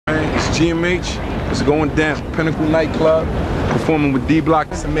G.M.H. It's going down. Pinnacle nightclub. Performing with D-Block.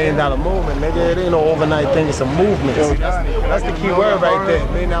 It's a $1 million movement, nigga. It ain't no overnight thing. It's a movement. That's the key word right there.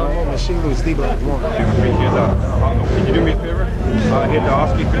 $1 million movement. She lose. D-Block won. Can you do me a favor? Hit the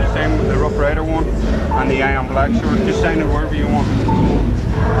ASCII to the same with the Rough Rider one and the I Am Black shirt. Just sign it wherever you want.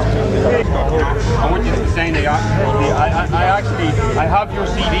 I want you to sign the I have your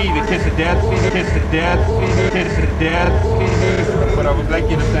CD, the Kiss of Death CD, Kiss of Death CD, Kiss of Death CD, but I would like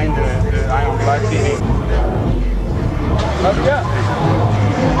you to sign the I Am Black CD. Yeah.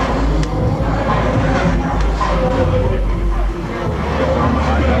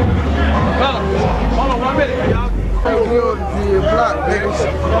 Hold on 1 minute, y'all. Block niggas,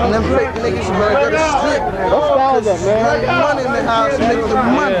 and them fake niggas better go to sleep. Money in the house, niggas the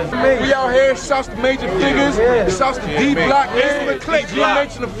money. We out here, shouts to major figures, shouts to D-Block,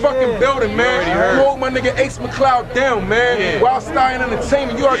 G.M.H in the fucking building, man. You hold my nigga Ace McCloud down, man. Wild Style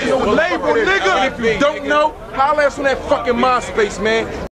Entertainment, you already know the label, nigga. And if you don't know, holla at us on that fucking MySpace, man.